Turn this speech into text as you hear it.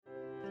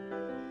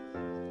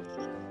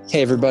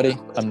Hey everybody,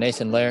 I'm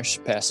Nathan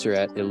Lersch, pastor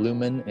at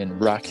Illumin in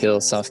Rock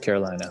Hill, South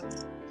Carolina.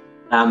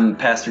 I'm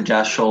Pastor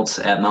Josh Schultz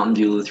at Mountain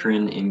View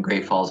Lutheran in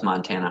Great Falls,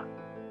 Montana.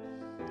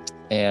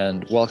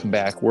 And welcome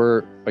back.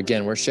 We're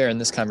sharing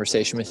this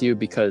conversation with you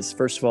because,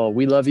 first of all,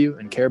 we love you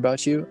and care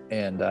about you,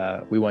 and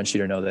we want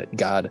you to know that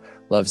God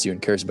loves you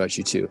and cares about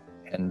you too.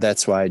 And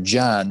that's why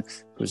John,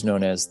 who's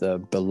known as the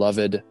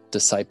beloved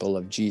disciple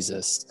of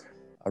Jesus,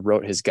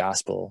 wrote his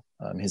gospel,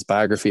 his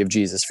biography of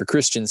Jesus for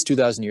Christians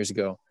 2,000 years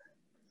ago,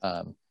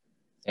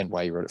 and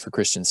why he wrote it for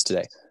Christians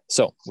today.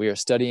 So we are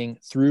studying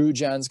through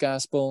John's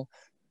gospel,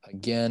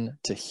 again,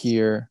 to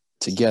hear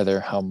together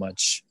how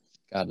much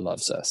God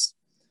loves us.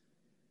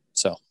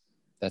 So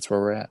that's where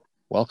we're at.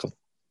 Welcome.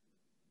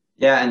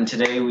 Yeah, and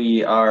today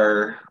we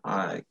are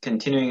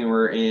continuing, and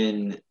we're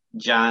in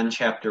John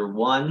chapter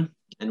 1,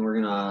 and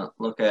we're going to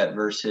look at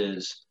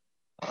verses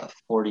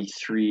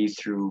 43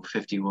 through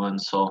 51.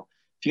 So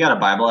if you got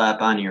a Bible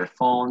app on your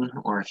phone,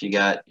 or if you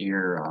got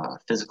your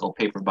physical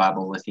paper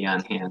Bible with you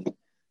on hand,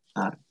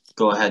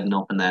 go ahead and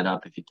open that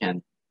up if you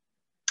can.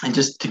 And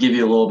just to give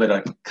you a little bit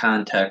of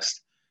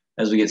context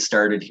as we get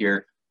started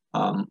here,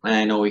 and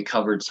I know we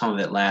covered some of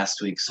it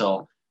last week,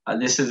 so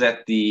this is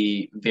at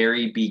the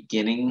very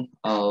beginning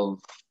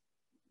of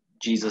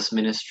Jesus'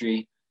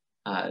 ministry,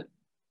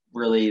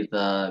 really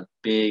the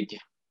big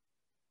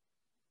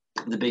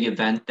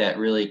event that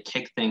really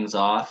kicked things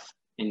off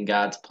in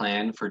God's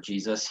plan for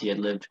Jesus. He had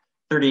lived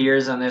 30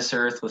 years on this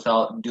earth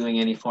without doing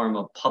any form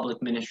of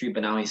public ministry,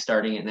 but now he's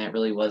starting it, and that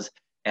really was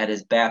at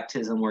his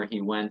baptism, where he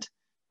went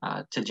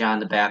to John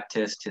the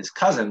Baptist, his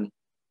cousin,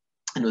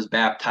 and was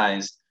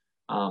baptized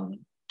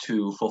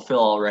to fulfill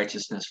all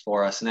righteousness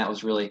for us. And that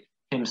was really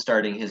him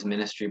starting his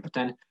ministry. But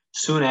then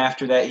soon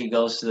after that, he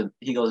goes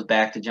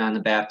back to John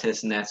the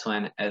Baptist, and that's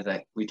when,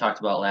 we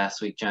talked about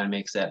last week, John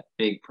makes that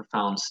big,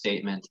 profound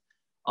statement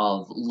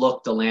of,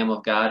 "Look, the Lamb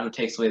of God who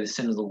takes away the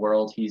sin of the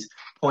world." He's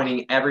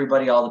pointing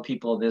everybody, all the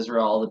people of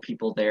Israel, all the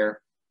people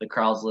there, the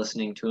crowds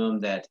listening to him,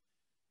 that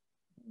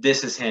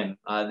this is him.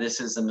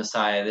 This is the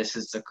Messiah. This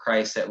is the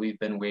Christ that we've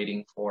been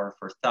waiting for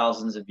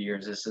thousands of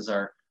years. This is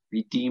our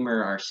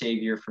Redeemer, our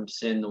Savior from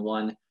sin, the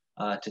one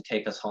to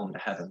take us home to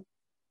heaven.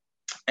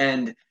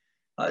 And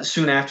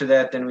soon after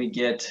that, then we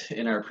get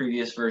in our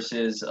previous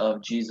verses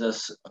of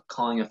Jesus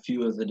calling a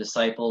few of the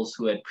disciples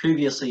who had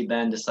previously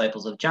been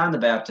disciples of John the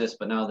Baptist,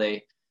 but now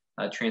they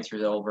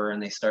transferred over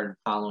and they started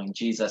following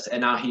Jesus. And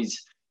now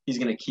he's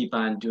going to keep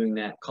on doing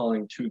that,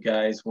 calling two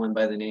guys, one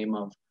by the name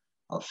of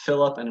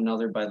Philip and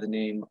another by the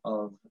name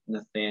of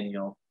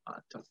Nathaniel,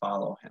 to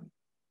follow him.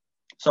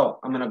 So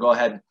I'm going to go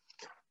ahead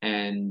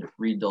and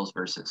read those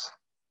verses.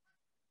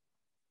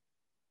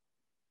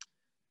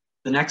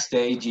 The next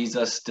day,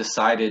 Jesus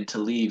decided to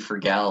leave for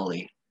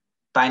Galilee.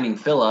 Finding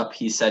Philip,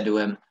 he said to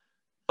him,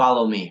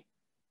 "Follow me."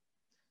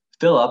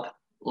 Philip,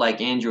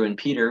 like Andrew and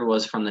Peter,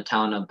 was from the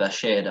town of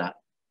Bethsaida.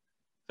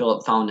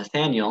 Philip found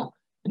Nathanael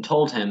and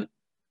told him,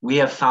 "We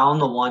have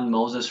found the one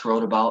Moses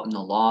wrote about in the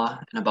law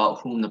and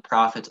about whom the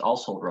prophets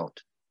also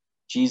wrote,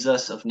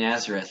 Jesus of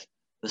Nazareth,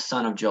 the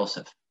son of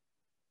Joseph."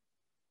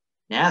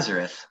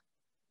 "Nazareth?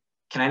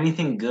 Can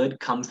anything good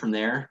come from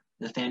there?"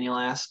 Nathanael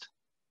asked.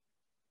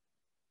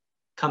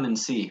 "Come and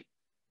see,"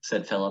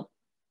 said Philip.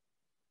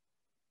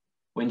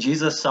 When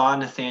Jesus saw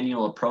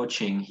Nathanael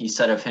approaching, he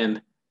said of him,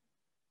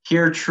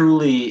 "Here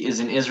truly is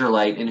an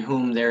Israelite in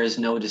whom there is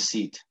no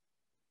deceit."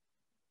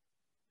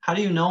 "How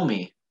do you know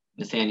me?"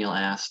 Nathanael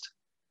asked.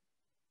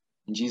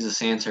 And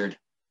Jesus answered,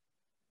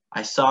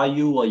 "I saw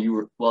you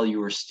while you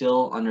were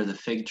still under the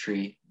fig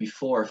tree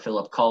before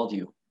Philip called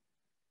you."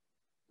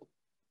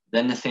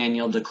 Then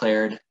Nathanael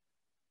declared,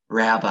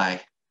 "Rabbi,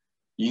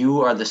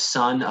 you are the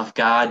Son of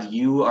God.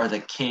 You are the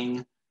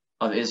King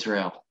of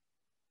Israel."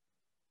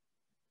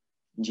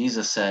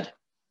 Jesus said,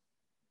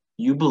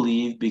 "You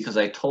believe because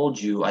I told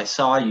you I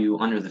saw you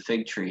under the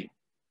fig tree.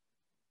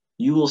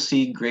 You will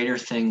see greater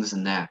things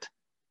than that."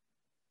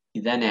 He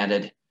then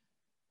added,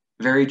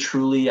 "Very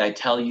truly I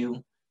tell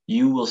you,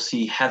 you will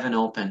see heaven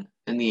open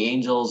and the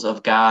angels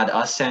of God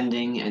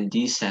ascending and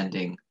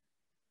descending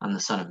on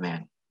the Son of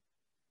Man."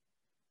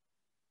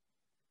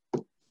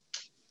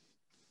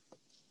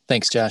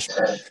 Thanks, Josh.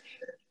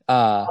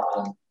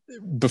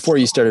 Before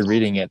you started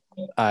reading it,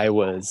 I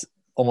was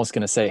almost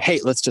going to say, hey,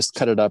 let's just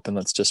cut it up and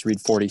let's just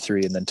read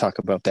 43 and then talk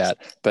about that.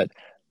 But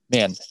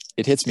man,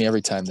 it hits me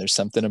every time. There's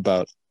something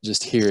about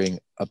just hearing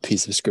a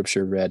piece of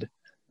scripture read,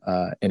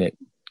 and it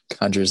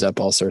conjures up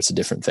all sorts of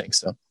different things.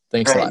 So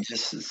thanks a lot.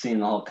 Just seeing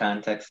the whole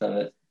context of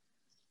it.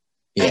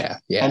 Yeah.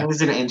 And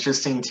isn't it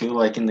interesting too,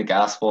 like in the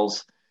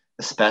Gospels,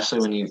 especially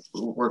when you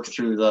work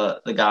through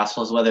the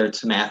Gospels, whether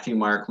it's Matthew,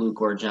 Mark, Luke,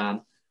 or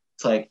John,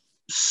 it's like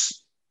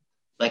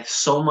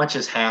so much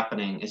is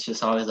happening. It's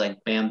just always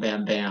like bam,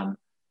 bam, bam.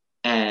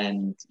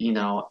 And,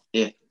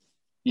 if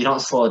you don't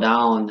slow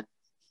down,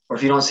 or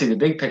if you don't see the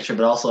big picture,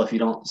 but also if you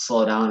don't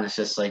slow down, it's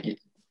just like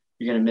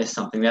you're going to miss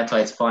something. That's why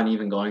it's fun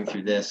even going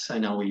through this. I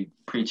know we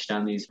preached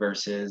on these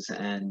verses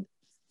and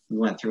we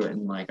went through it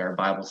in like our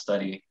Bible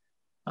study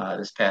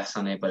this past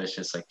Sunday, but it's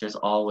just like there's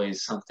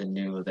always something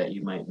new that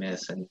you might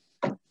miss. And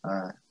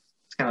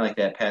it's kind of like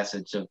that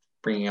passage of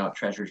bringing out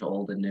treasures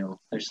old and new.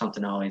 There's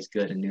something always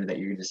good and new that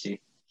you're going to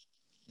see.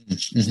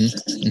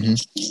 Mm-hmm.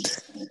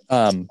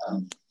 Mm-hmm.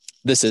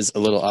 This is a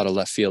little out of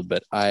left field,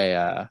 but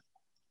as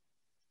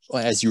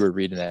you were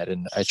reading that,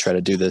 and I try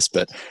to do this,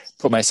 but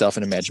put myself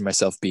and imagine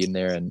myself being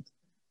there, and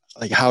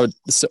like how,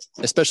 so,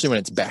 especially when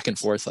it's back and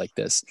forth like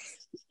this,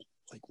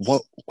 like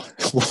what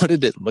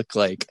did it look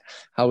like?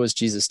 How was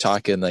Jesus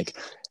talking? Like,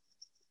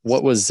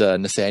 what was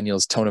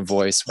Nathaniel's tone of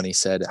voice when he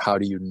said, "How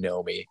do you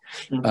know me?"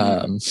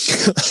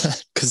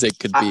 Because it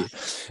could be.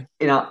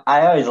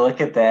 I always look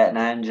at that and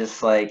I'm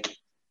just like,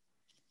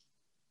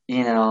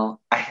 he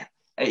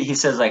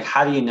says like,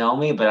 "How do you know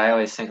me?" But I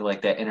always think of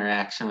like that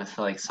interaction with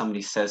like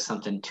somebody says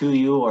something to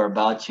you or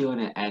about you,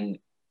 and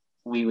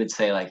we would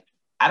say like,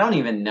 "I don't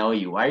even know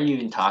you. Why are you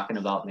even talking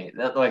about me?"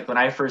 Like when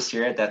I first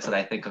hear it, that's what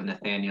I think of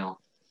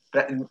Nathaniel.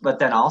 But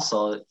then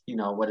also,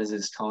 what is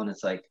his tone?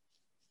 It's like,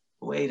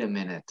 wait a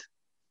minute,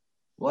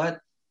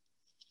 what?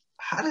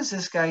 How does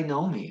this guy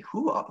know me?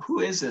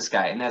 Who is this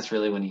guy? And that's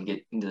really when you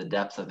get into the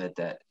depth of it,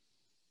 that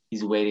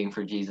he's waiting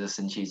for Jesus,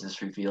 and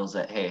Jesus reveals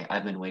that, hey,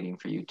 I've been waiting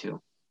for you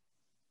too.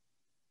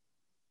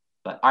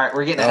 But all right,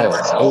 we're getting ahead of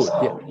ourselves.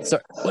 Yeah.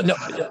 Sorry. Well, no.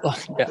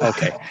 Yeah.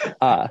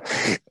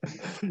 Okay.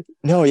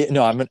 No.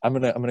 I'm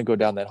gonna go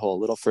down that hole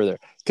a little further,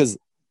 because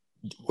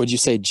would you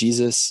say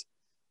Jesus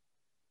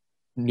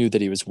knew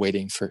that he was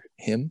waiting for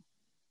him?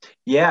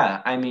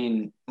 Yeah, I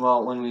mean,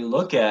 well, when we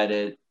look at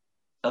it,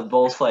 of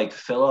both like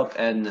Philip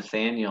and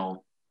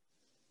Nathaniel,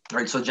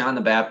 right? So John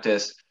the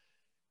Baptist,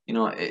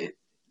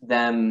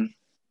 them,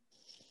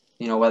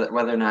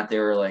 whether or not they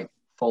were like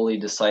fully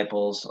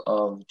disciples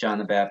of John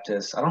the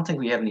Baptist, I don't think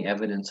we have any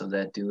evidence of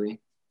that, do we?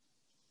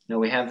 No,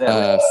 we have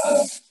that.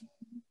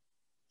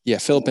 Yeah,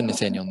 Philip and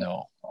Nathaniel,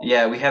 no.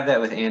 Yeah, we have that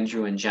with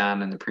Andrew and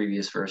John in the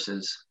previous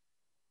verses.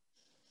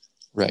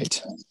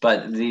 Right.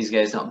 But these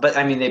guys don't. But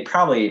I mean, the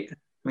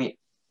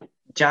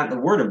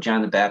word of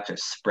John the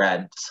Baptist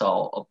spread,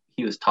 so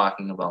he was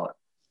talking about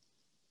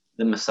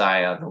the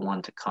Messiah, the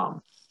one to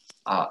come.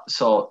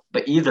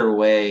 But either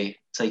way,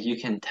 it's like you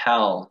can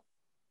tell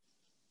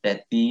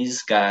that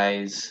these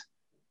guys,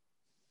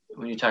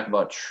 when you talk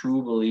about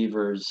true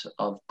believers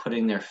of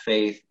putting their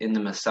faith in the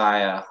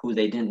Messiah, who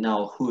they didn't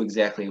know who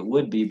exactly it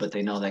would be, but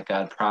they know that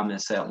God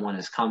promised that one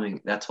is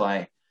coming. That's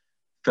why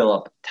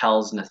Philip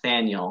tells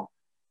Nathaniel,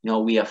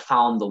 we have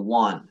found the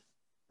one,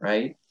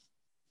 right?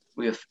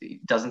 He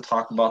doesn't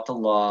talk about the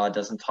law,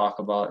 doesn't talk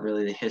about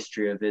really the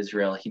history of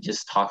Israel. He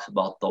just talks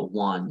about the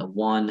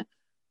one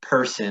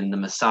person, the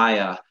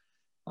Messiah,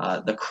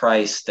 the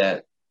Christ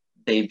that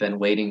they've been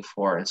waiting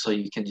for. And so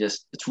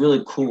it's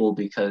really cool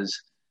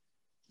because,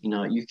 we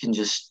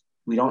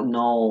don't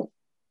know,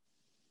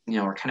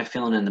 we're kind of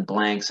filling in the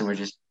blanks and we're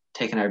just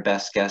taking our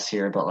best guess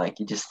here. But like,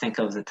 you just think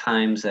of the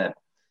times that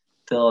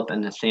Philip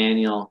and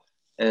Nathaniel,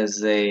 as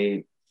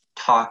they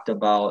talked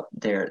about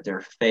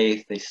their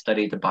faith, they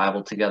studied the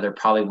Bible together,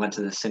 probably went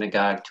to the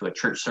synagogue, to a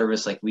church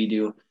service like we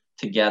do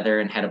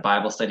together, and had a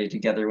Bible study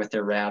together with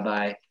their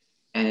rabbi.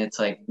 And it's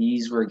like,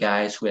 these were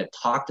guys who had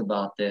talked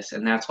about this.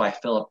 And that's why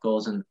Philip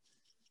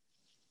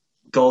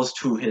goes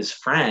to his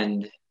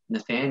friend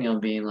Nathaniel,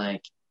 being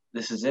like,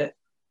 this is it,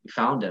 we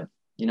found him.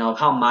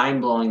 How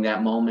mind-blowing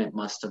that moment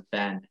must have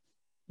been,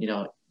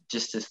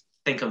 just to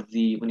think of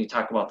when you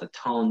talk about the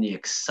tone, the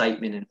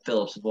excitement in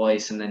Philip's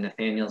voice, and then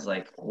Nathaniel's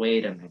like,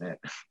 wait a minute.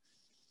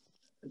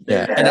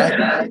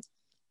 Yeah.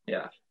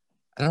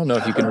 I don't know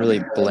if you can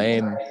really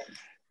blame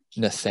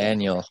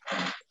Nathaniel,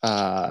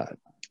 because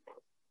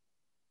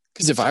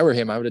if I were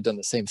him, I would have done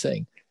the same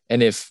thing.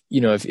 And if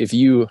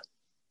you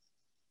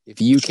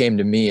came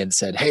to me and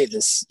said, hey,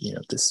 this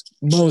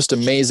most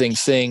amazing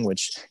thing,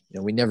 which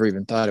we never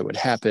even thought it would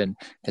happen,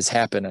 has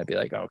happened, I'd be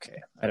like,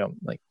 okay, I don't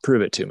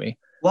prove it to me.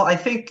 Well, I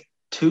think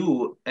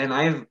too, and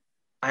I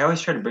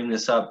always try to bring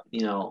this up,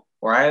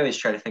 or I always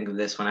try to think of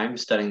this when I'm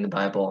studying the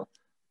Bible,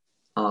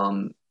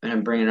 and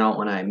I'm bringing it out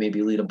when I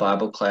maybe lead a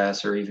Bible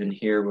class, or even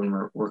here when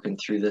we're working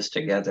through this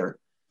together.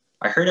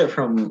 I heard it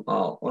from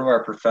one of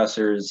our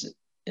professors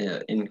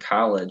in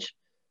college.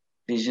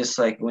 He's just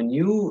like, when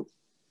you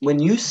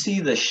see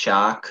the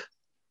shock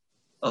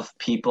of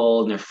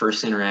people in their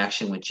first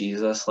interaction with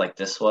Jesus, like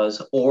this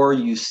was, or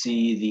you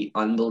see the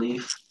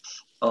unbelief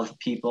of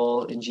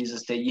people in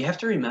Jesus' day, you have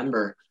to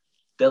remember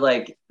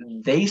that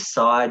they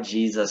saw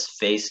Jesus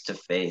face to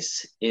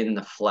face in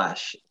the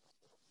flesh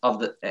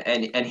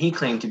and he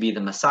claimed to be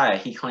the Messiah.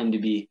 He claimed to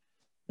be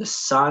the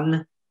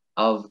Son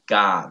of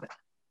God.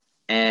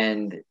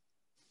 And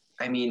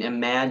I mean,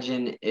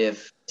 imagine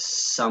if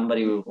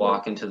somebody would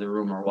walk into the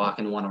room or walk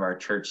into one of our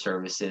church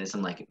services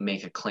and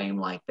make a claim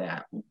like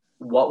that.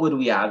 What would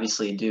we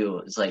obviously do?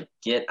 It's like,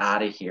 get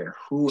out of here.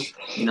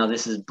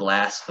 This is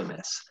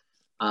blasphemous.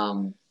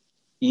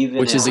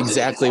 Which is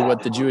exactly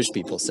what the Jewish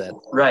people said.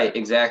 Right,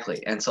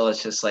 exactly. And so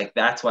it's just like,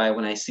 that's why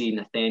when I see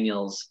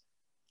Nathaniel's,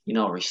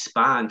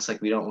 response,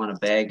 we don't want to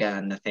bag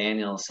on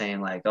Nathaniel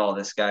saying oh,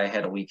 this guy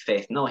had a weak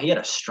faith. No, he had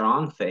a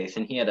strong faith,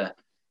 and he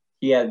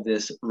had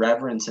this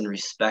reverence and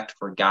respect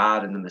for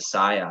God and the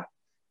Messiah.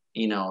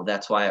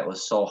 That's why it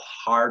was so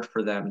hard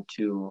for them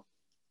to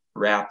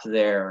wrap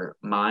their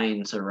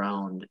minds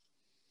around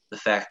the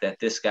fact that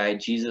this guy,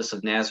 Jesus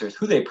of Nazareth,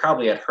 who they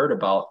probably had heard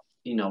about,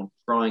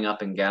 growing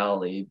up in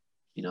Galilee,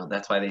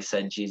 that's why they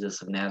said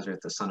Jesus of Nazareth,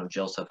 the son of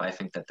Joseph. I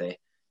think that they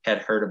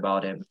had heard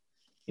about him,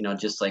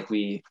 just like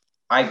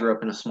I grew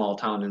up in a small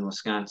town in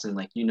Wisconsin,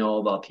 like,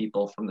 about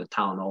people from the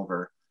town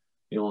over,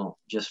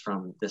 just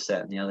from this,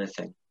 that, and the other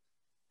thing.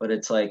 But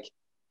it's like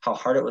how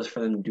hard it was for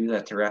them to do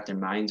that, to wrap their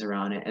minds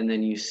around it. And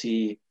then you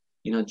see,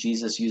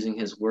 Jesus using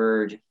his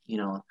word,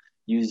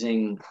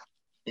 using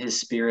his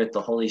spirit,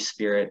 the Holy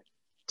Spirit,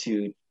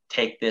 to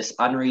take this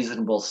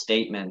unreasonable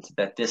statement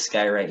that this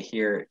guy right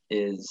here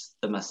is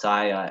the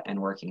Messiah, and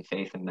working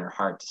faith in their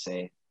heart to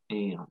say,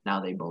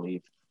 now they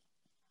believe.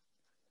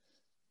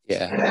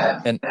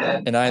 Yeah.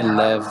 And I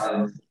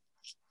love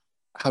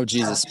how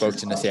Jesus spoke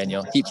to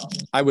Nathanael.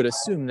 I would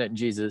assume that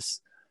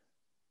Jesus,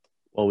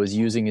 was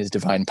using his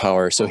divine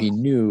power, so he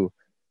knew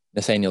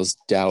Nathanael's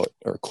doubt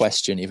or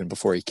question even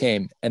before he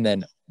came. And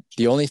then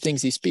the only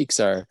things he speaks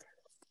are,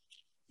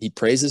 he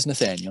praises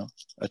Nathanael,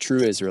 a true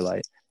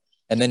Israelite,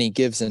 and then he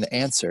gives an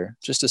answer,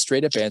 just a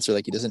straight up answer,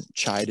 like he doesn't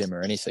chide him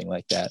or anything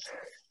like that.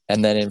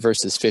 And then in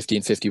verses 50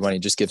 and 51, he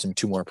just gives him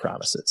 2 more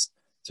promises.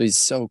 So he's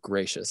so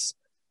gracious,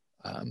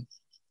 and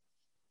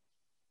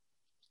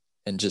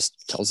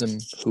just tells him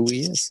who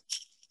he is.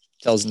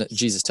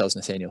 Jesus tells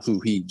Nathanael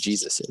who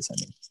Jesus is.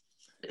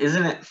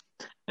 Isn't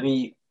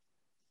it?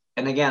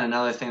 And again,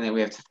 another thing that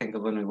we have to think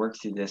of when we work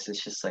through this is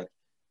just like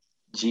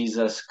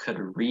Jesus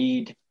could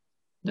read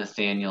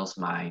Nathanael's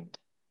mind,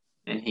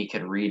 and he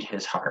could read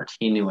his heart.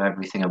 He knew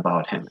everything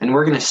about him. And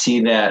we're going to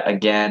see that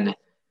again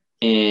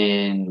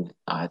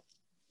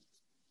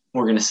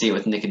we're going to see it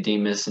with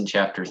Nicodemus in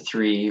chapter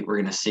 3. We're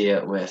going to see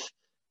it with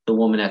the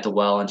woman at the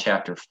well in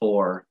chapter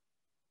 4.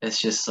 It's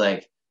just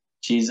like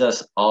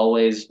Jesus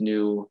always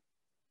knew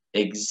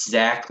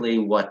exactly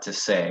what to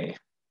say,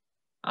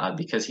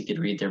 because he could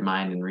read their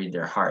mind and read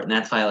their heart. And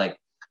that's why,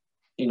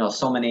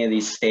 so many of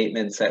these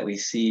statements that we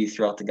see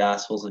throughout the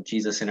Gospels of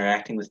Jesus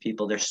interacting with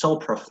people, they're so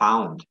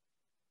profound.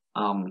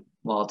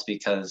 It's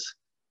because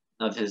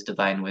of his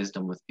divine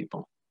wisdom with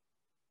people.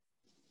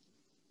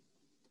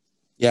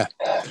 Yeah.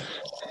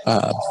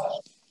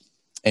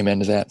 Amen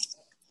to that.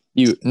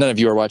 None of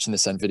you are watching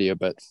this on video,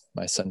 but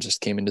my son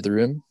just came into the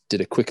room,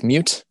 did a quick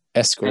mute,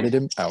 escorted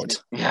him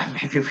out. Yeah,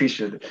 maybe we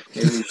should,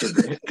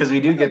 because we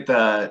do get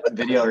the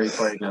video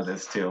recording of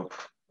this too.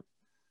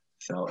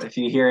 So if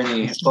you hear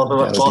any, both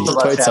of us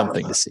quite have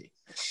something to see.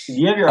 Do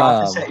you have your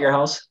office at your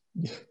house,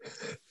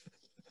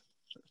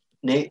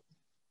 Nate?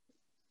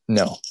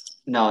 No,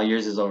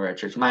 yours is over at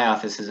church. My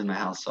office is in my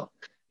house, so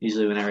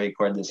usually when I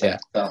record this, I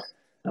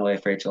no way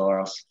for Rachel or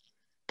else.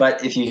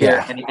 But if you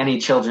hear any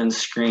children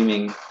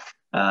screaming,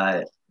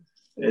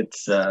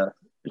 it's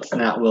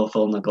not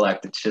willful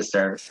neglect. It's just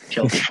our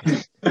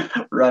children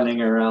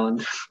running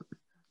around.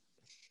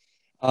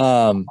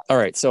 All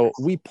right. So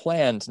we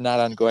planned not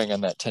on going on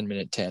that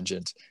 10-minute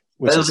tangent,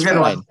 which is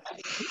fine.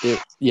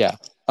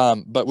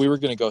 But we were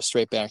going to go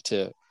straight back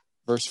to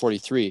verse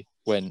 43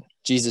 when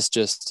Jesus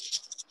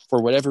just,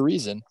 for whatever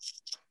reason,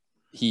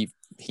 he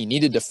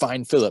needed to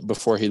find Philip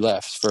before he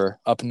left for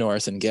up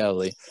north in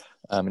Galilee.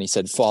 And he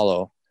said,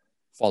 follow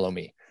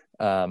me.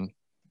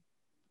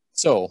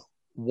 So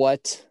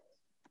what,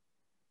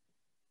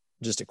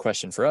 just a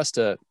question for us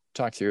to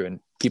talk through and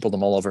people to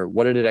mull over,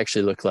 what did it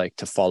actually look like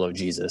to follow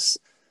Jesus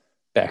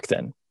back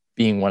then,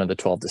 being one of the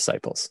 12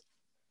 disciples?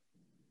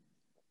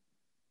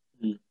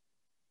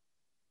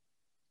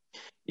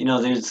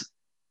 There's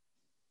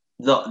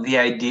the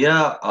idea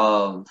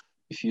of,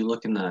 if you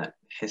look in the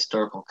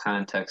historical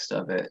context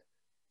of it,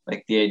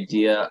 like the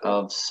idea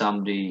of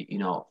somebody,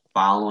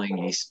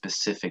 following a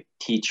specific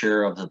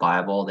teacher of the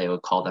Bible, they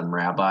would call them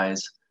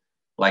rabbis.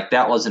 Like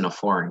that wasn't a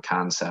foreign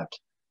concept.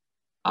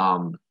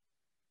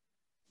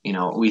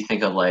 We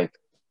think of like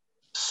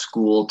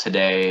school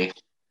today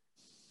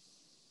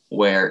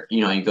where,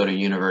 you go to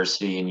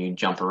university and you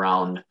jump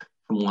around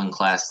from one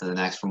class to the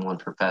next, from one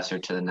professor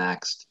to the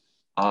next.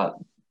 But,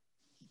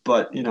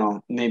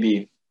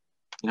 maybe,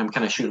 I'm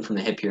kind of shooting from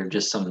the hip here,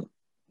 just some,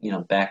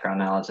 background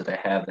knowledge that I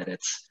have, that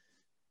it's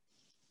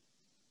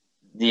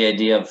the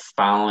idea of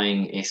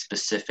following a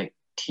specific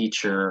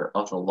teacher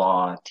of the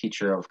law,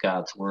 teacher of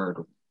God's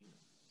word.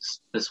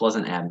 This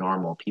wasn't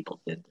abnormal.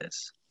 People did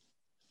this.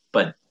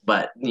 But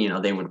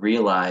they would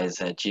realize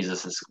that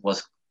Jesus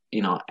was,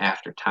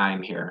 after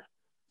time here,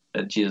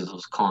 that Jesus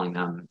was calling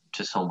them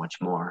to so much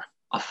more,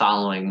 a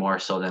following more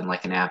so than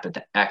like an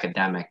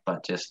academic,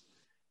 but just,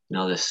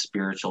 this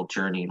spiritual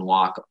journey and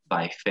walk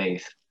by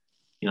faith,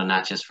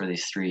 not just for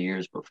these 3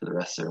 years, but for the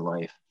rest of their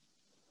life.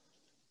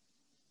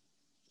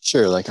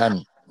 Sure. Like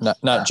I'm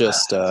not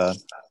just,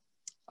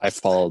 I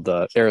followed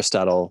the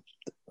Aristotle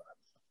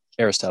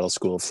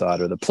school of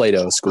thought or the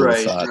Plato school of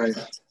thought. Right.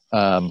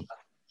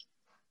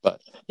 But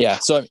yeah,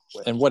 so,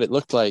 and what it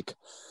looked like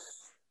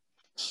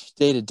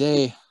day to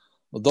day,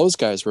 well, those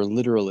guys were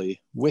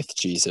literally with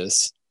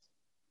Jesus,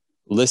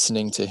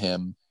 listening to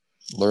him,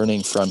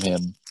 learning from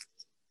him,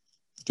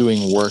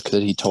 doing work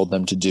that he told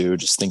them to do,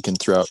 just thinking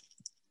throughout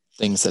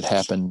things that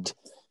happened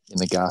in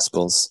the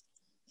Gospels,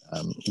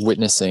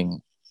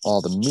 witnessing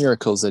all the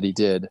miracles that he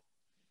did.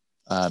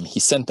 He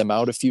sent them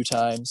out a few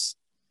times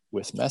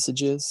with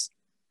messages.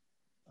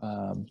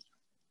 And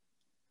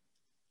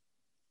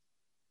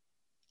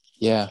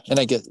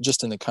I get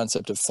just in the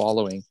concept of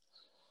following.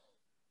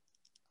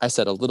 I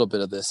said a little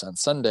bit of this on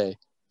Sunday,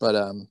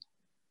 but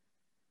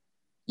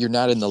you're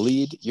not in the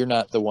lead. You're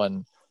not the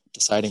one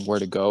deciding where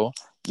to go.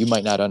 You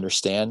might not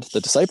understand. The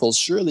disciples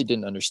surely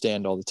didn't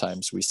understand all the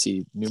times. We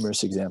see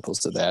numerous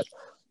examples of that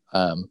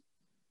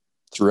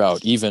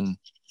throughout. Even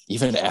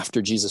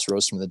after Jesus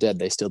rose from the dead,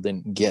 they still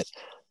didn't get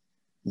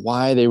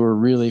why they were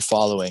really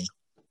following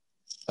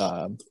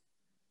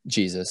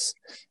Jesus.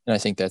 And I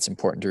think that's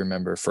important to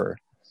remember for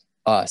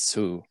us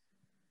who,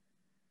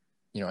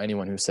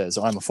 anyone who says,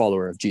 oh, I'm a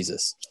follower of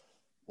Jesus.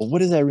 Well, what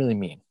does that really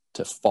mean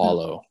to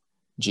follow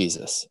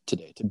Jesus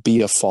today, to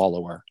be a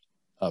follower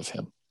of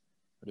him,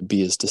 or to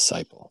be his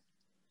disciple?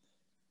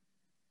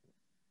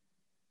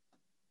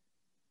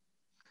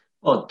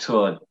 Well,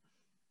 to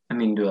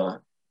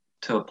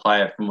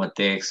apply it from what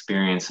they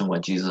experienced and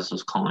what Jesus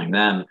was calling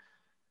them,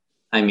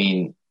 I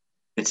mean,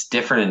 it's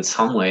different in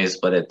some ways,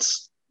 but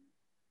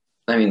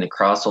the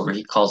crossover,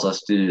 he calls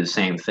us to do the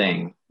same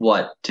thing.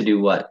 What? To do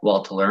what?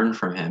 Well, to learn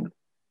from him,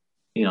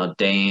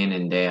 day in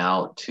and day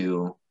out,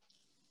 to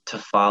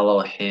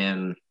follow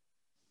him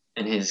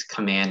and his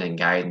command and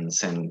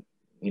guidance. And,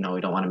 we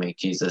don't want to make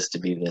Jesus to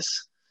be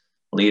this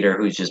leader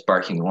who's just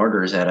barking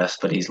orders at us,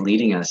 but he's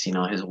leading us.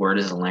 His word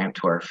is a lamp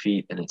to our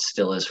feet, and it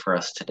still is for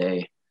us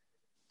today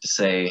to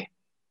say,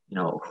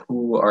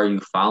 who are you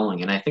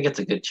following? And I think it's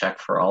a good check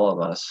for all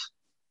of us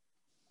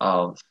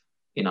of,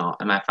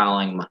 am I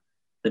following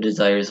the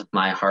desires of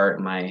my heart?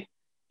 Am I,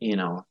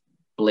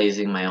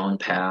 blazing my own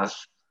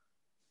path?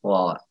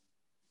 Well,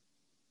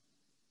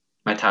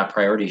 my top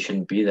priority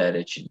shouldn't be that.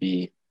 It should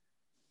be,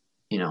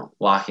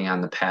 walking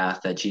on the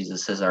path that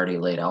Jesus has already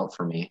laid out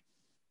for me,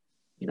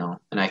 and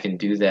I can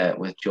do that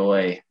with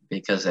joy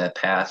because that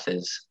path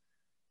was,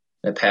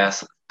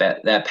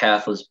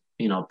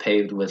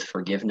 paved with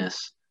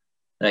forgiveness,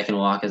 that I can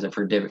walk as a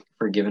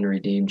forgiven,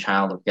 redeemed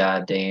child of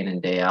God day in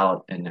and day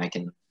out. And I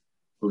can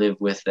live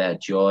with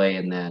that joy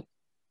and that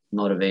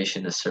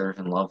motivation to serve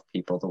and love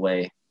people the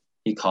way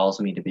he calls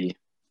me to be.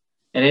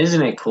 And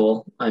isn't it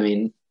cool?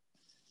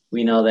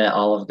 We know that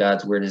all of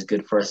God's word is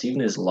good for us.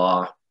 Even his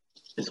law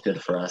is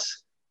good for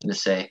us. And to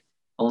say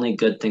only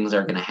good things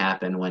are going to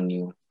happen when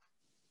you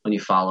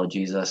follow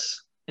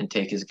Jesus and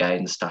take his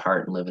guidance to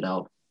heart and live it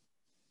out.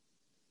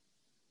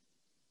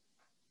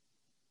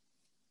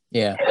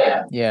 Yeah.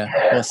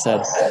 Well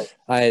said.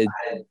 I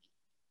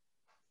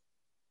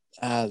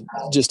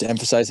just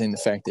emphasizing the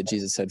fact that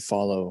Jesus said,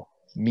 follow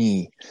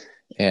me.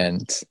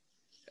 And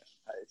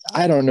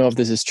I don't know if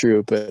this is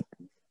true, but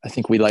I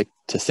think we like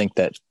to think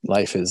that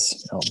life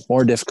is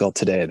more difficult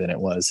today than it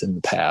was in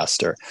the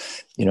past, or,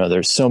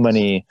 there's so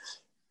many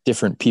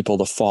different people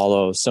to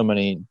follow, so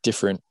many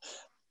different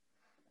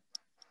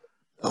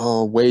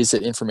ways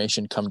that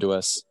information come to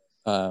us.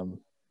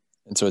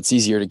 And so it's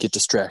easier to get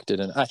distracted.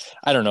 And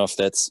I don't know if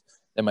that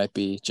might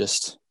be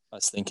just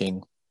us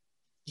thinking,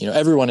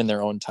 everyone in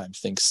their own time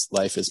thinks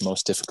life is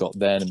most difficult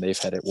then, and they've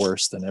had it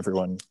worse than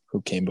everyone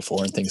who came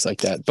before and things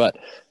like that. But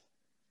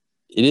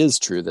it is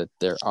true that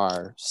there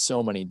are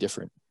so many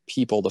different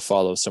people to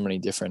follow, so many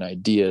different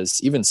ideas,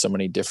 even so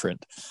many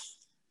different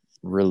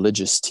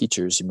religious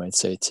teachers, you might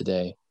say,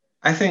 today.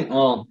 I think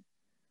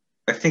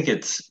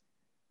it's,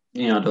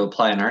 to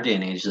apply in our day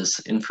and age,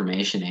 this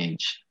information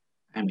age.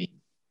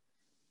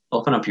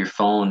 Open up your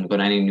phone, go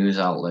to any news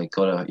outlet,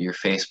 go to your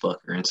Facebook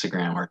or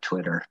Instagram or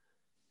Twitter.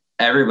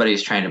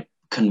 Everybody's trying to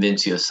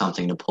convince you of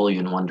something to pull you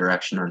in one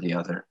direction or the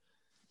other.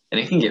 And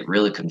it can get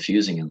really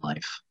confusing in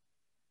life.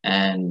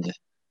 And,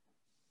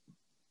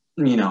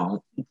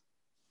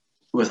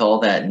 with all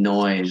that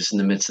noise in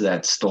the midst of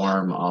that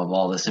storm of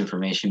all this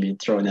information being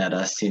thrown at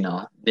us,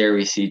 there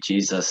we see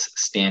Jesus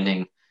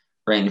standing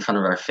right in front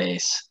of our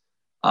face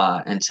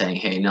and saying,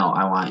 hey, no,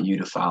 I want you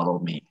to follow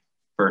me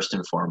first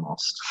and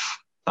foremost.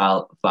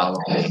 Follow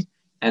me.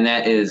 And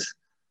that is,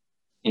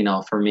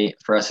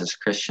 for us as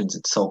Christians,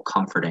 it's so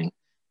comforting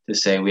to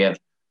say we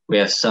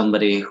have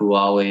somebody who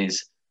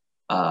always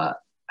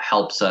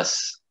helps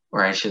us,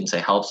 or I shouldn't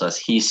say helps us.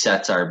 He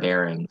sets our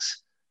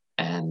bearings,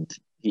 and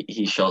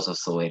he shows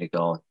us the way to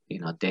go,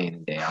 day in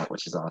and day out,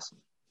 which is awesome.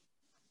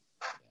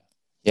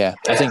 Yeah,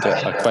 I think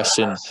a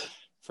question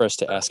for us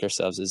to ask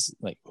ourselves is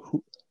like,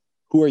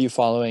 who are you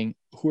following?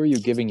 Who are you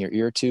giving your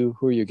ear to?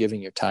 Who are you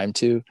giving your time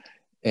to?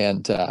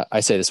 And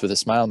I say this with a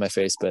smile on my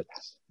face, but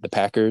the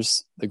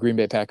Packers, the Green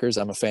Bay Packers,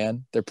 I'm a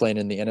fan. They're playing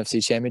in the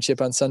NFC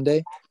Championship on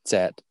Sunday. It's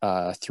at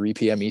 3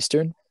 p.m.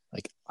 Eastern.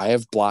 Like, I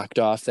have blocked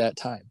off that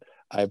time.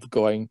 I'm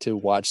going to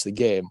watch the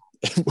game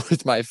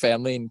with my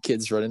family and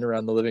kids running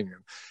around the living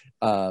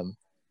room.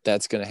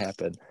 That's going to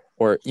happen.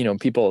 Or,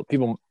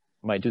 people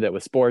might do that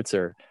with sports,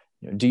 or,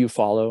 do you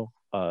follow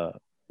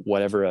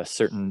whatever a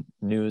certain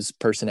news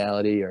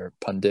personality or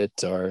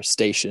pundit or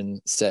station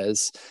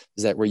says?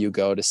 Is that where you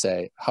go to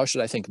say, how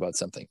should I think about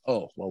something?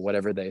 Oh, well,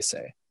 whatever they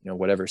say,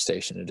 whatever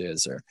station it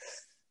is. Or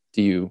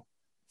do you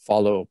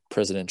follow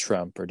President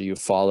Trump, or do you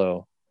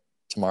follow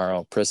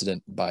tomorrow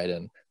President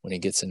Biden when he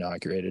gets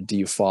inaugurated? Who do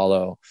you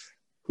follow?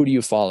 Who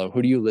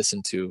do you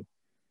listen to?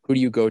 Who do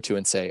you go to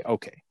and say,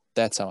 okay,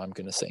 that's how I'm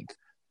going to think?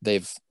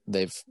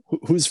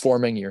 Who's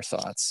forming your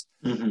thoughts?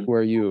 Mm-hmm. Who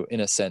are you, in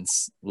a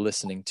sense,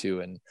 listening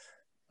to, and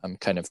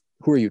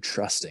who are you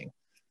trusting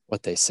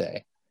what they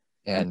say?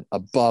 And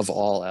above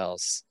all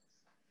else,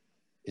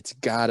 it's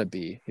gotta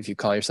be, if you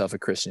call yourself a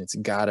Christian, it's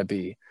gotta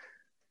be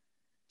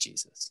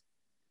Jesus.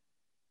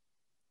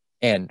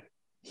 And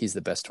he's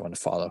the best one to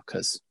follow,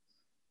 because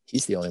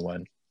he's the only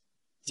one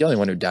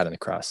who died on the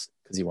cross,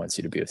 because he wants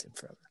you to be with him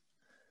forever.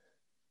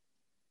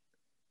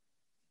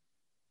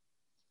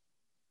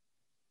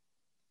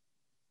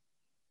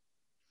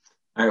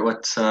 All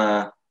right,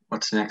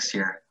 what's next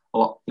here?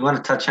 Well, you want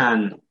to touch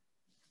on,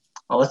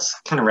 well, let's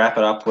kind of wrap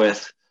it up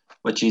with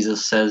what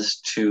Jesus says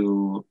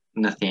to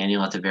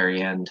Nathanael at the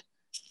very end.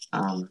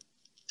 He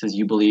says,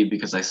 "You believe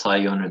because I saw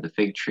you under the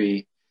fig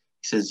tree."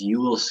 He says, "You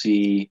will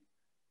see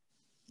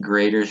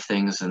greater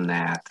things than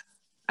that."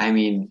 I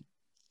mean,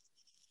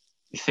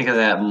 you think of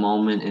that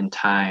moment in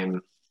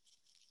time,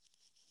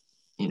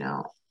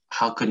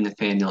 how could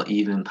Nathanael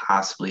even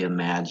possibly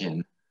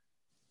imagine,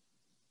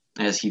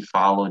 as he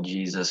followed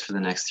Jesus for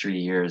the next 3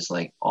 years,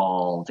 like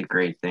all the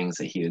great things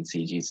that he would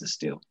see Jesus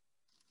do?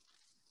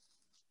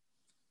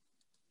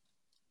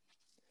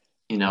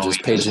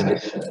 Just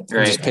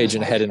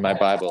paging ahead in my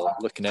Bible,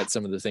 looking at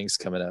some of the things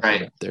coming up.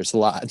 Right. There's a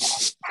lot.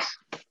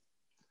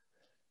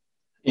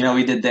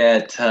 We did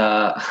that.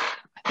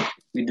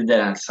 We did that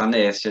on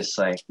Sunday. It's just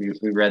like we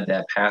read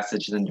that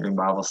passage, and then during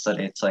Bible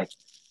study, it's like,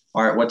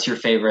 all right, what's your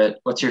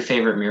favorite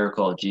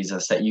miracle of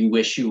Jesus that you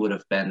wish you would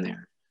have been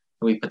there?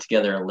 And we put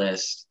together a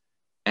list,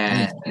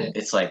 and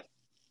it's like,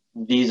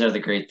 these are the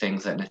great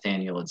things that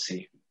Nathanael would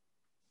see.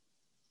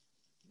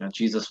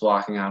 Jesus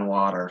walking on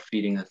water,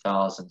 feeding the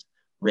thousands,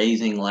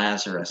 raising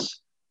Lazarus,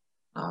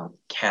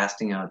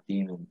 casting out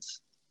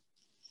demons.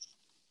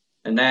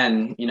 And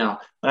then, when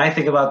I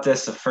think about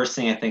this, the first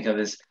thing I think of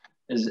is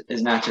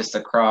not just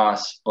the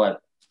cross,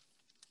 but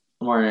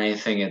more than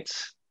anything,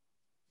 it's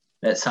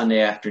that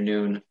Sunday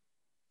afternoon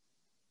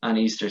on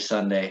Easter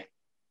Sunday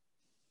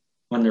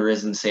when the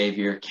risen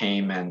Savior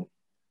came and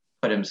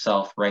put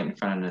himself right in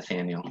front of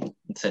Nathanael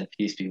and said,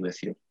 "Peace be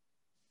with you."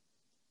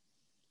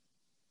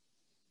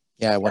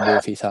 Yeah, I wonder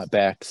if he thought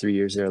back 3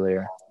 years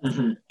earlier.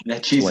 Mm-hmm.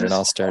 That Jesus, when it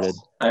all started.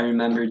 I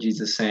remember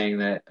Jesus saying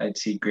that I'd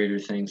see greater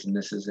things, and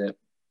this is it.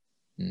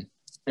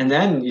 And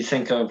then you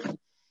think of,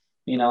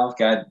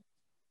 God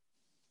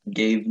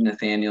gave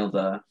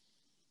Nathanael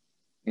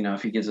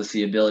if he gives us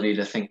the ability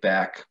to think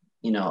back,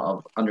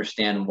 of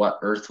understand what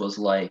earth was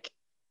like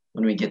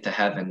when we get to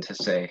heaven, to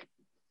say,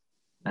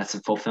 that's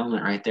a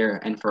fulfillment right there.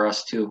 And for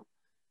us too,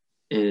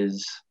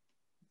 is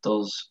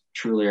those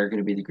truly are going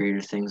to be the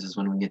greater things, is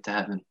when we get to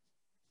heaven.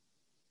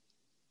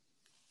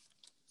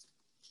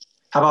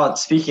 How about,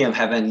 speaking of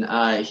heaven,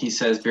 he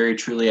says, "Very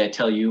truly I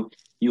tell you,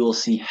 you will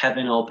see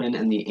heaven open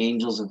and the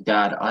angels of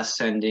God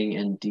ascending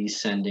and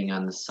descending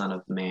on the Son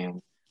of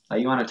Man."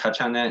 You want to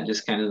touch on that,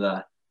 just kind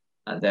of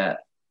that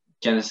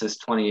Genesis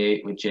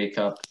 28 with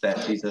Jacob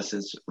that Jesus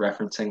is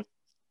referencing?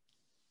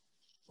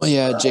 Well,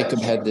 yeah,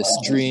 Jacob had this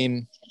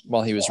dream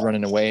while he was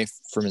running away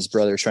from his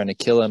brother trying to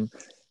kill him.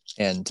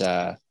 And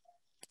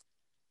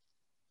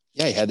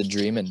he had the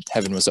dream, and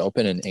heaven was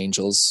open and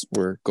angels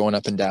were going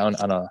up and down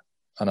on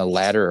a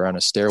ladder or on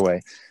a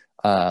stairway.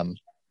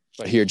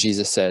 But here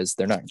Jesus says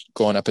they're not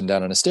going up and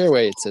down on a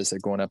stairway. It says they're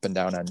going up and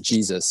down on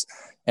Jesus.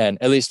 And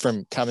at least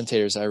from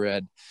commentators I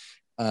read,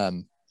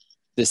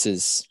 this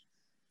is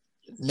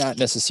not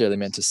necessarily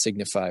meant to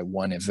signify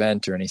one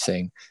event or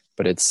anything,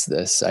 but it's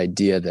this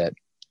idea that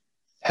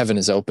heaven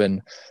is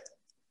open,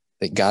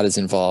 that God is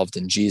involved,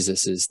 and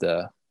Jesus is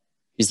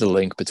he's the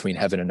link between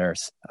heaven and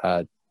earth.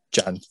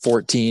 John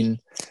 14,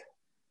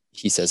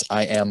 he says,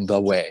 "I am the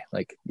way."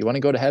 Like, you want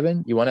to go to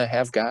heaven? You want to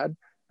have God?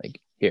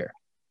 Like, here,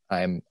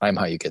 I'm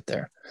how you get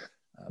there.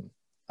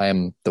 I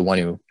am the one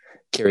who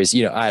carries,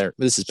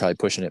 this is probably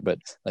pushing it, but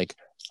like,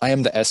 I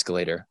am the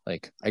escalator.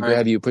 Like, I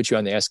grab you, put you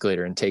on the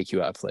escalator, and take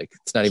you up. Like,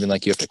 it's not even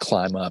like you have to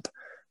climb up.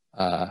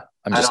 I'm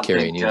just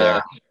carrying you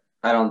there.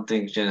 I don't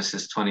think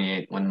Genesis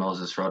 28, when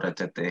Moses wrote it,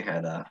 that they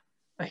had a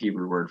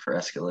Hebrew word for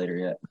escalator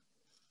yet.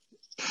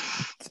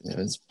 It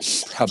was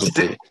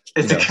probably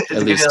it's a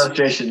good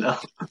illustration, though.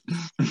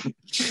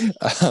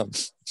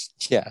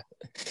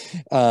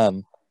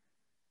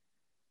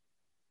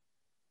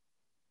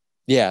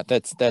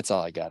 That's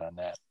all I got on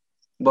that.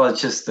 Well,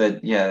 it's just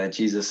that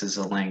Jesus is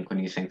a link when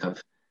you think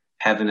of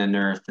heaven and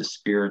earth, the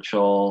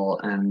spiritual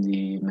and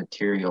the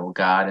material,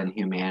 God and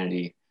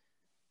humanity.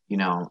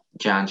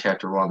 John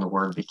chapter 1, the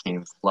Word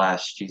became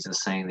flesh,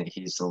 Jesus saying that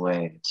he's the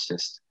way.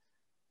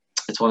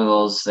 It's one of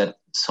those that's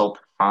so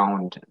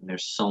profound, and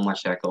there's so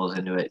much that goes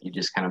into it. You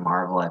just kind of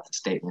marvel at the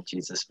statement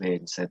Jesus made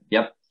and said,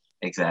 "Yep,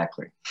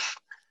 exactly."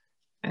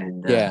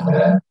 And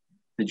the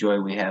joy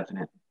we have in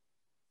it.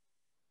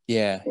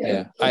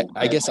 Yeah.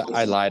 I guess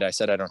I lied. I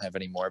said I don't have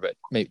any more, but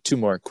maybe two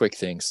more quick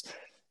things.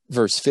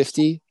 Verse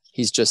 50,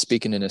 he's just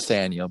speaking to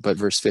Nathanael, but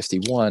verse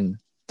 51,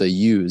 the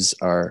yous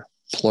are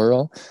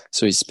plural.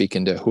 So he's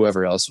speaking to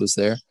whoever else was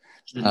there.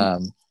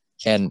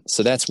 And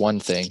so that's one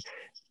thing.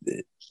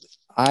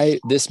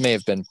 This may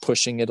have been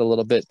pushing it a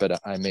little bit, but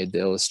I made the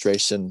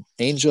illustration.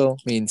 Angel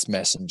means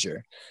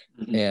messenger.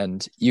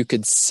 And you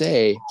could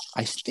say,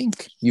 I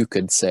think you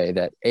could say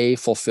that a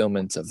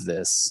fulfillment of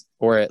this,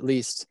 or at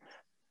least,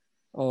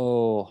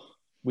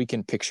 we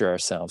can picture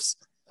ourselves.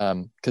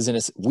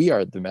 Because we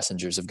are the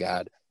messengers of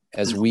God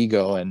as we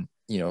go and,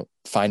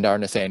 find our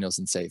Nathaniels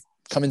and say,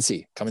 come and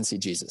see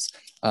Jesus.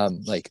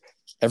 Like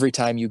every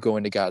time you go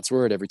into God's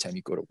word, every time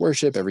you go to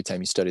worship, every time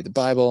you study the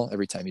Bible,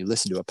 every time you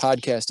listen to a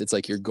podcast, it's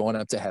like you're going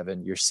up to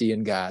heaven, you're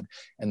seeing God,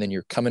 and then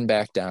you're coming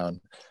back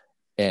down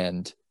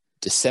and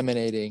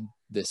disseminating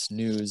this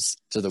news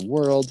to the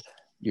world.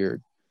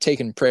 You're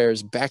taking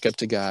prayers back up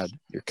to God.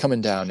 You're coming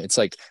down. It's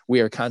like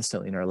we are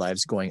constantly in our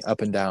lives going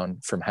up and down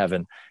from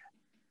heaven.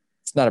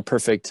 It's not a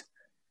perfect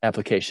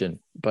application,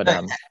 but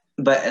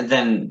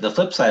then the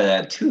flip side of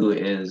that too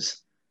is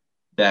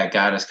that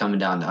God is coming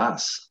down to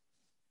us,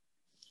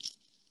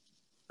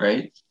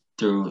 right?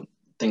 Through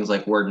things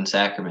like word and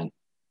sacrament,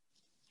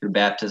 through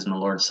baptism, the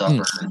Lord's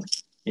Supper.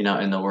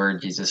 In the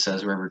word, Jesus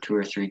says, wherever 2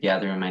 or 3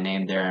 gather in my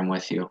name, there I'm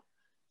with you.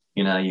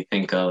 You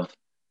think of,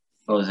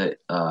 what was it,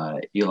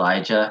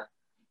 Elijah,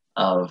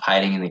 of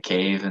hiding in the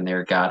cave, and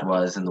there God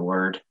was in the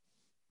word.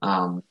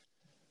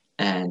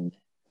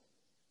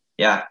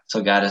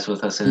 So God is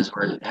with us in his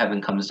word.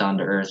 Heaven comes down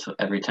to earth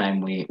every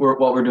time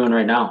what we're doing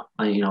right now.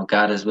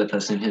 God is with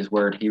us in his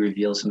word. He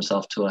reveals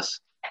himself to us.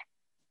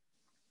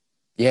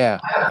 Yeah,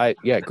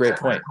 great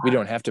point. We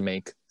don't have to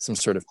make some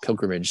sort of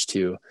pilgrimage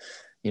to,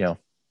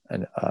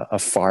 a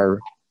far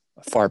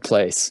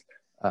place.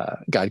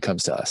 God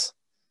comes to us.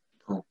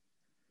 Cool.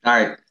 All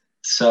right.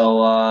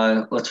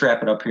 So let's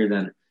wrap it up here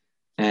then.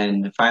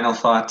 And final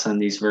thoughts on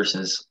these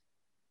verses.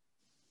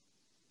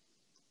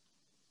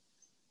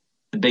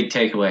 The big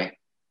takeaway.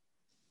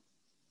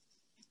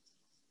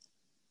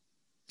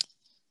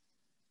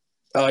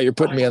 Oh, you're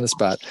putting me on the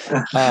spot.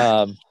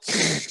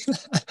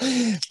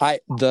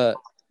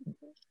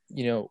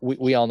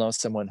 We all know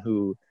someone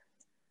who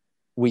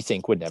we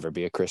think would never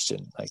be a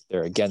Christian. Like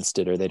they're against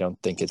it, or they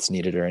don't think it's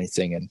needed or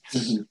anything. And,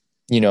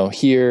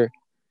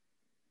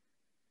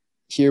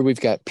 here we've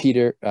got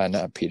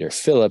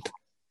Philip.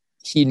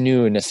 He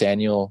knew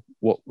Nathaniel,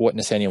 what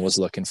Nathaniel was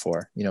looking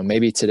for.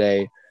 Maybe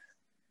today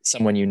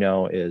someone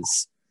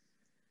is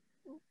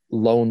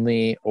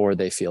lonely, or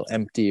they feel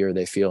empty, or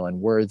they feel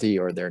unworthy,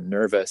 or they're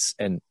nervous.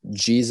 And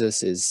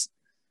Jesus is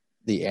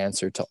the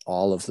answer to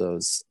all of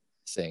those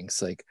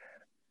things. Like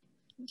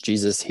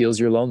Jesus heals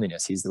your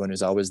loneliness. He's the one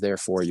who's always there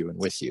for you and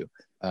with you.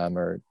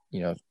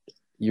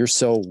 You're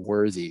so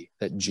worthy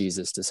that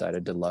Jesus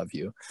decided to love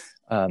you.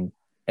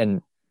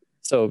 And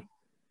so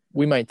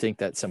we might think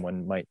that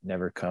someone might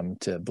never come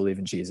to believe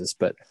in Jesus,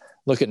 but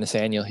look at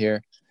Nathaniel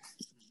here.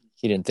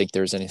 He didn't think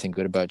there was anything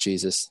good about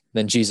Jesus.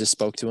 Then Jesus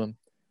spoke to him,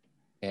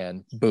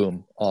 and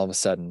boom, all of a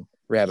sudden,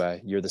 Rabbi,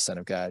 you're the Son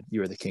of God.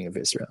 You are the King of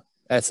Israel.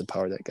 That's the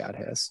power that God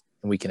has.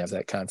 And we can have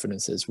that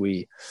confidence as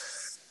we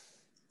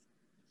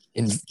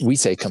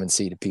say, come and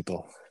see, to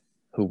people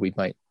who we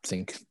might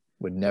think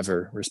would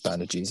never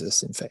respond to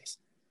Jesus in faith.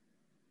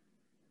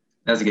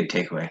 That's a good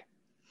takeaway.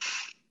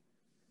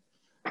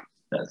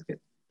 That's good.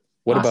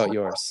 What about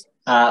yours?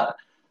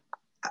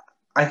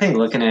 I think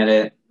looking at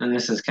it, and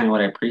this is kind of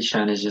what I preached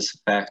on, is just the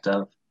fact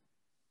of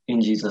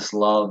in Jesus'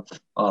 love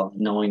of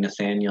knowing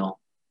Nathaniel,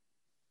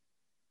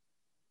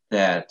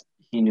 that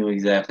he knew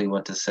exactly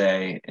what to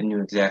say and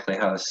knew exactly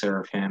how to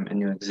serve him and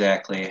knew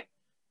exactly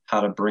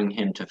how to bring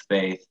him to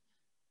faith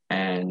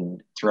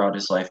and throughout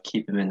his life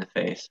keep him in the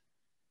faith.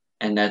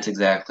 And that's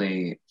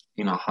exactly,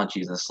 how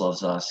Jesus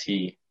loves us.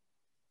 He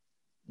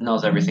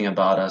knows everything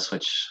about us,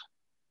 which,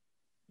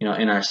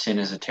 in our sin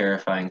is a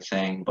terrifying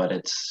thing, but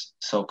it's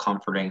so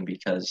comforting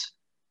because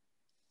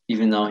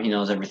even though he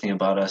knows everything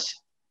about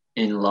us,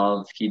 in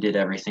love, he did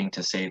everything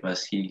to save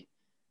us. He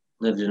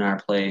lived in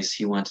our place.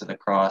 He went to the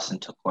cross and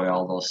took away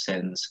all those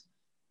sins.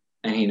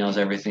 And he knows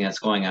everything that's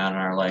going on in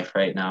our life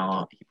right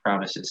now. He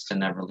promises to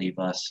never leave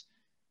us.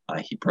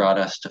 He brought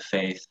us to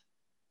faith,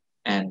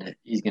 and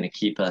he's going to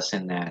keep us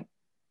in that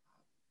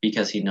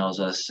because he knows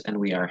us and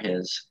we are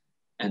his.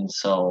 And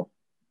so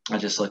I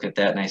just look at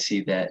that and I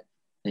see that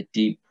the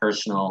deep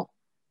personal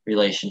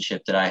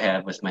relationship that I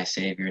have with my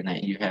Savior and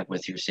that you have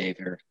with your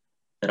Savior,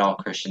 that all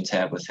Christians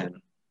have with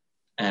him.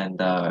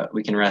 And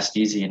we can rest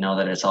easy and know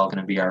that it's all going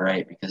to be all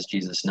right because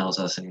Jesus knows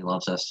us and he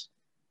loves us.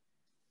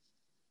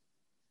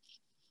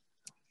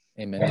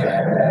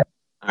 Amen.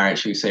 All right,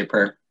 should we say a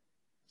prayer?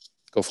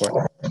 Go for it.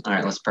 All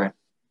right, let's pray.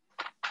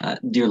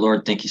 Dear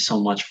Lord, thank you so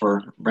much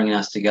for bringing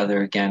us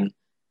together again.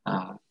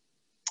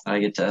 I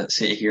get to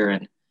sit here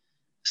and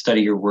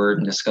study your word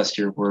and discuss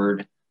your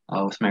word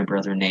with my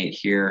brother Nate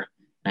here.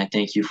 And I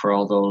thank you for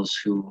all those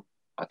who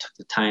took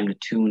the time to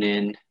tune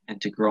in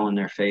and to grow in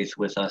their faith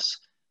with us.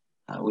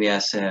 We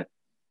ask that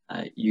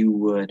you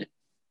would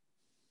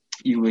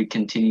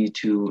continue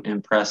to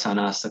impress on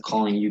us the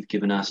calling you've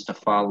given us to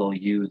follow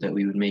you, that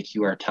we would make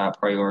you our top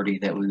priority,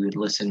 that we would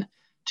listen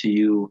to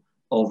you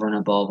over and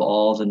above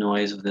all the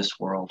noise of this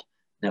world,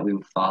 that we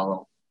would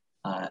follow,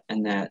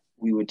 and that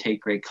we would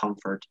take great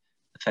comfort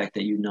the fact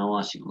that you know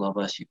us, you love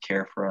us, you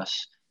care for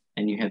us,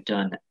 and you have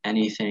done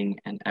anything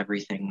and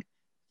everything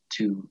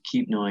to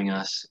keep knowing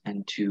us,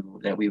 and to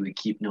that we would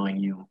keep knowing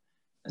you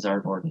as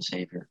our Lord and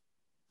Savior.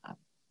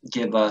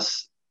 Give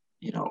us,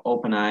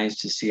 open eyes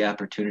to see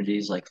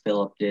opportunities like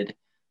Philip did,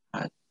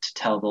 to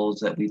tell those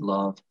that we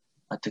love,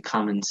 to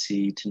come and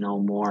see, to know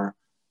more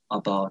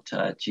about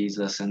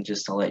Jesus, and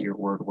just to let your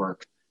word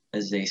work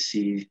as they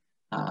see,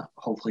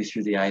 hopefully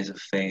through the eyes of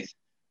faith,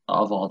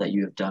 of all that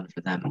you have done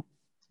for them.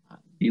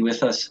 Be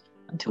with us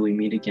until we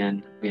meet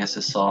again. We ask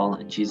this all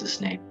in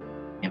Jesus' name.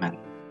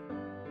 Amen.